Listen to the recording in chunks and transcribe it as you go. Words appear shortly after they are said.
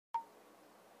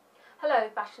Hello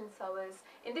fashion sewers,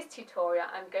 in this tutorial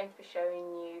I'm going to be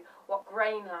showing you what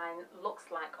grain line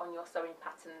looks like on your sewing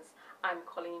patterns. I'm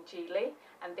Colleen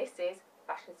and this is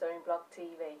Fashion Sewing Blog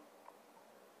TV.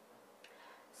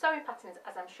 Sewing patterns,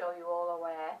 as I'm sure you're all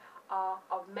aware, are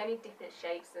of many different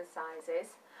shapes and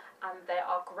sizes, and there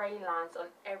are grain lines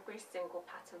on every single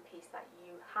pattern piece that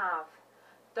you have.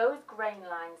 Those grain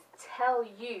lines tell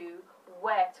you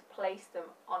where to place them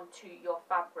onto your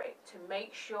fabric to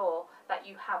make sure that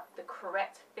you have the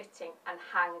correct fitting and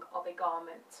hang of a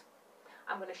garment.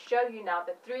 I'm going to show you now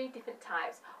the 3 different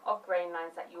types of grain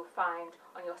lines that you'll find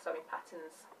on your sewing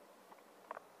patterns.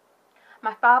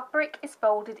 My fabric is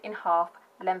folded in half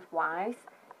lengthwise.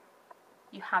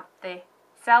 You have the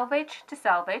selvage to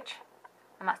selvage,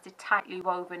 and that's the tightly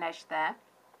woven edge there.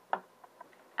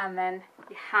 And then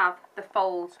you have the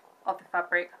fold of the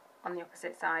fabric on the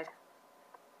opposite side.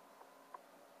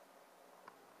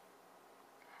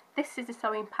 This is a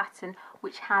sewing pattern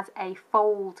which has a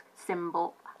fold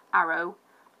symbol arrow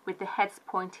with the heads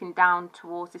pointing down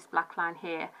towards this black line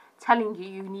here, telling you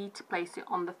you need to place it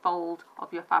on the fold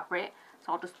of your fabric.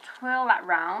 So I'll just twirl that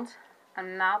round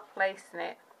and now placing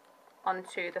it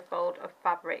onto the fold of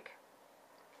fabric,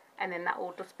 and then that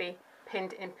will just be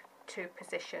pinned into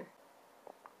position.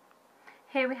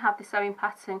 Here we have the sewing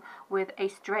pattern with a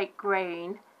straight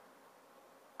grain,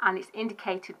 and it's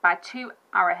indicated by 2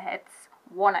 arrowheads,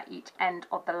 one at each end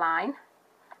of the line.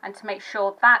 And to make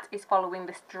sure that is following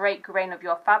the straight grain of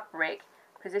your fabric,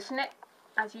 position it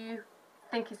as you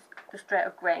think is the straight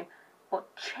of grain,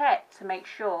 but check to make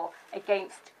sure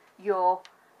against your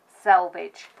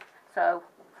selvage. So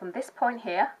from this point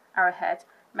here, arrowhead,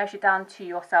 measure down to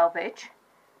your selvage,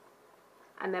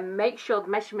 and then make sure the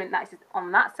measurement that is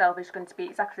on that selvage is going to be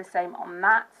exactly the same on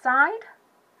that side,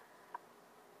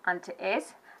 and it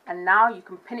is. And now you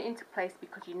can pin it into place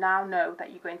because you now know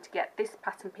that you're going to get this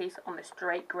pattern piece on the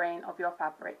straight grain of your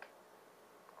fabric.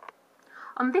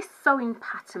 On this sewing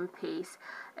pattern piece,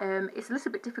 it's a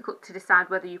little bit difficult to decide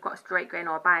whether you've got a straight grain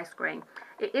or a bias grain.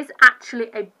 It is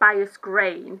actually a bias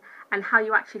grain, and how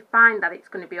you actually find that it's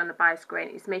going to be on the bias grain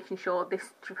is making sure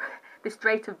this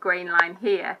straight of grain line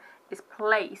here is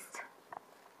placed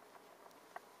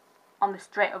on the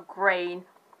straight of grain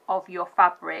of your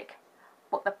fabric,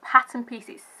 but the pattern piece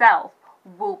itself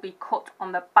will be cut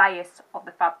on the bias of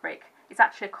the fabric. It's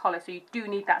actually a collar, so you do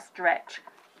need that stretch.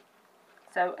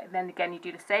 So then again you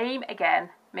do the same again,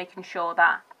 making sure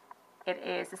that it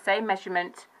is the same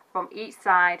measurement from each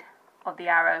side of the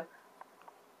arrow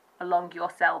along your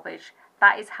selvage.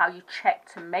 That is how you check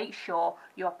to make sure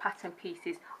your pattern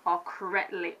pieces are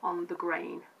correctly on the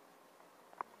grain.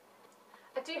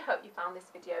 I do hope you found this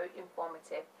video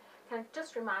informative. Can I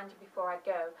just remind you before I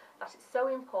go that it's so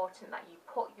important that you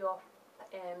put your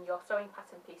sewing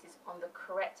pattern pieces on the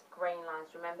correct grain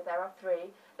lines. Remember, there are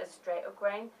 3. There's a straight of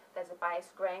grain, there's a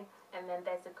bias grain, and then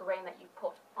there's a grain that you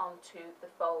put onto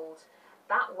the fold.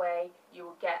 That way you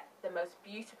will get the most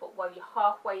beautiful, well, you're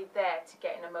halfway there to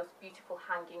getting a most beautiful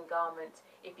hanging garment.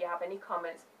 If you have any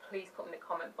comments, please put them in the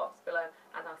comment box below,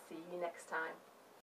 and I'll see you next time.